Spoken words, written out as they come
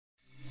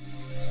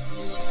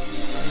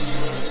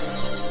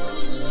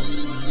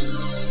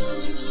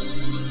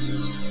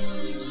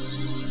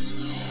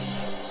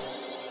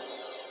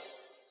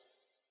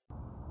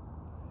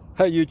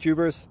Hey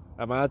YouTubers,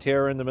 I'm out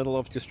here in the middle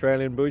of the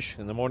Australian bush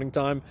in the morning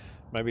time.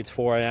 Maybe it's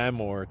 4 a.m.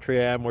 or 3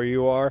 a.m. where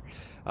you are.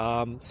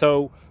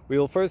 So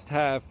we'll first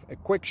have a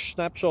quick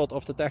snapshot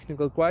of the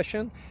technical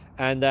question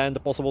and then the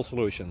possible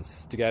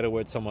solutions, together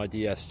with some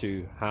ideas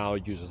to how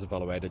users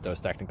evaluated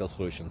those technical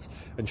solutions.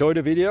 Enjoy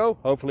the video,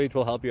 hopefully it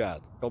will help you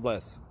out. God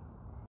bless.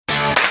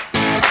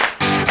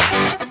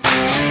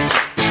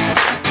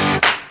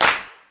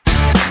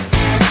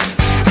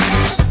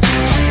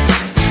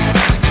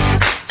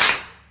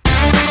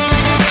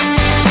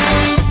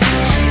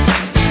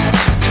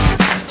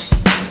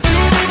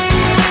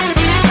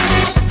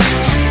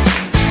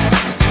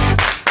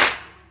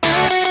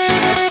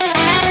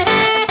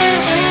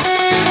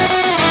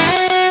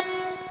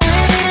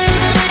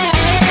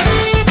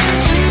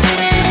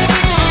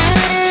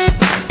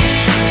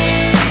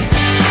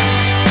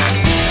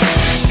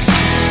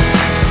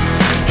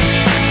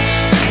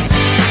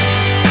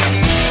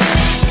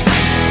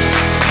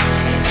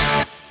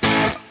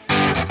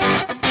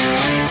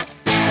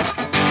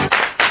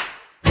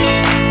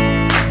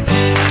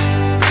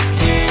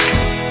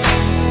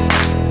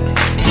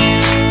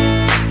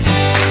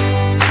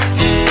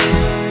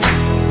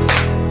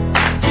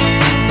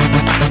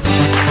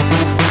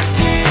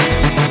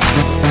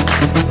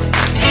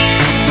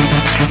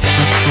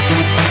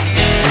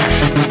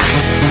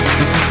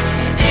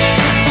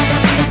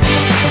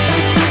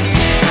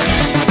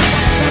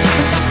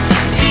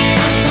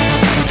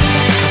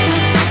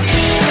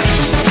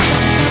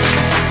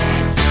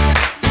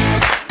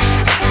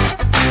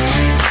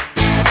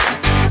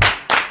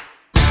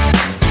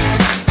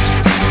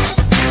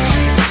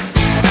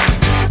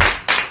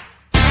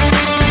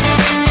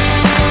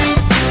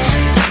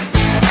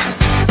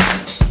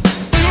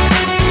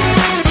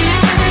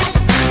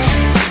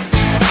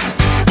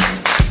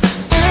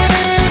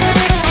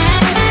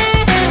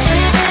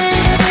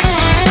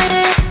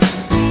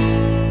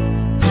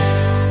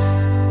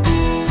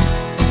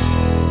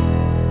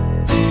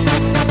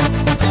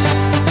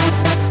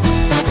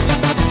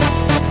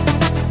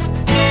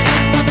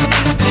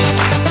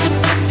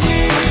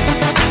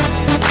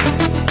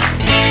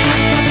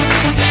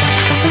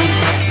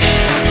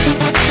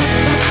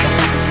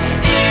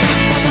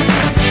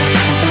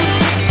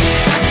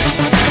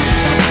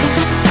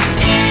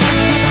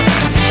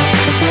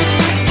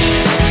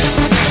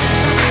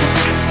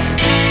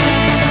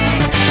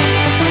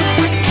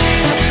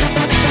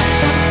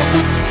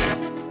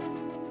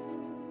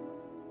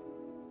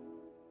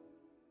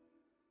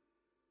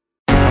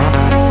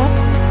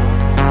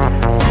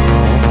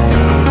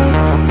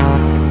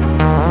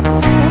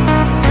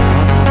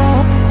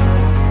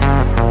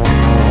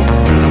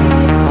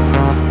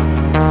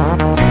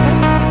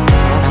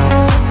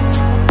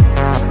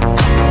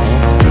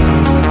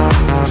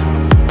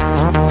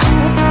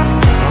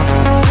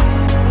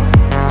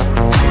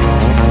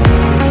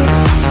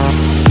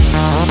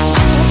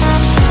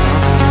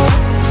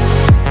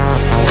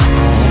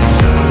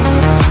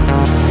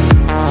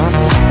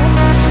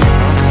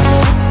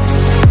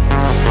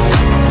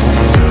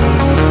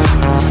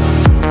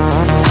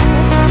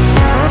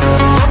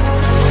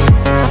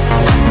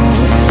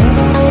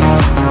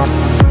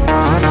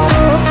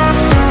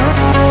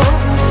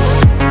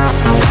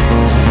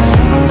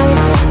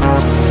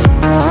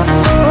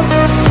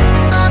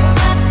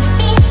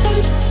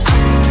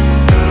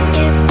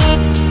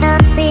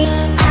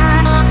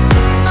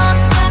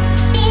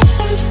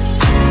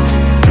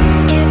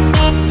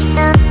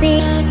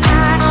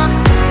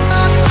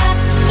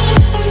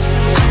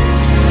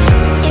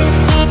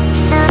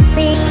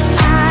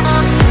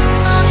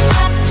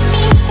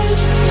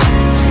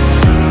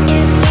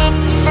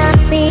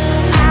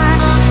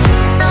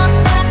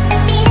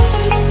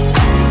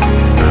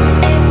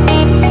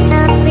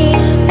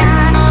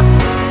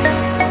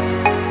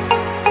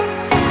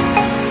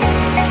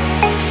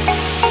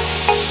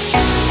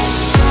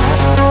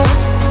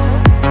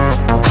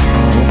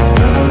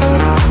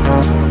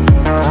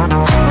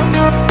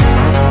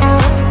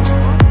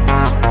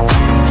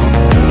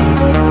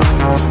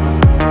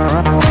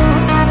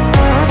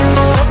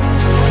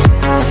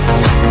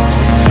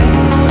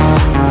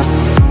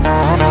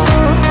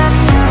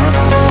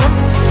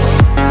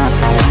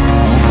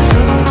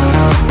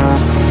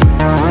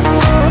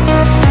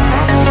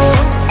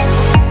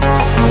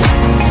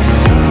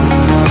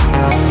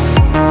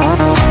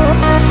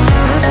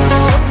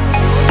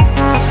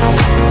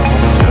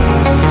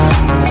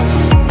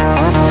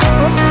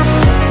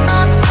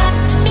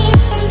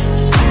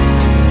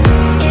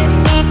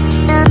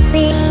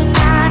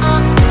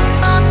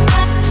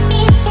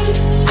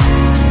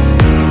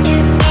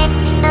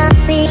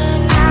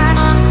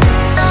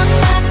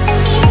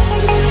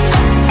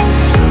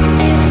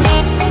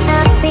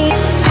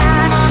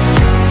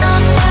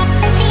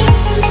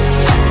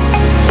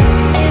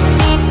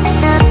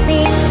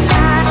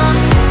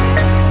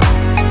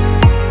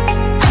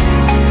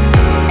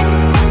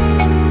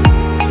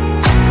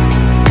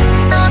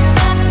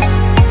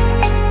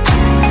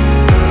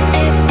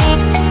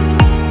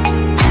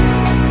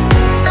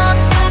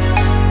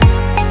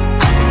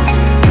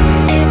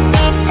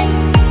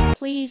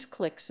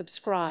 Click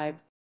subscribe.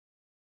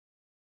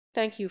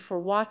 Thank you for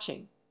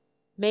watching.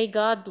 May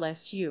God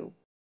bless you.